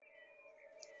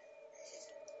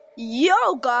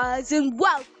Yo, guys, and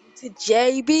welcome to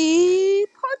JB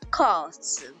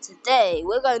Podcasts. And today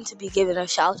we're going to be giving a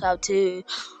shout out to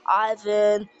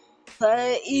Ivan,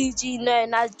 e.g.,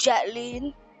 known as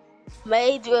Jetlyn,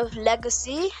 made with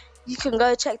Legacy. You can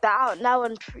go check that out now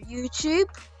on YouTube.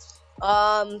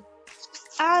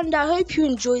 And I hope you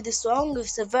enjoy the song.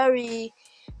 It's a very,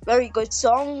 very good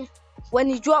song. When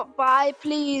you drop by,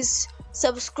 please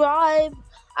subscribe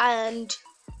and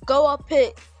go up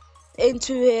it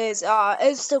into his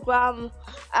Instagram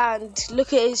and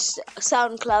look at his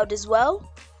SoundCloud as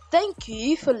well. Thank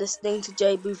you for listening to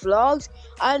JB Vlogs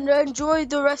and enjoy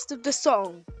the rest of the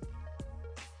song.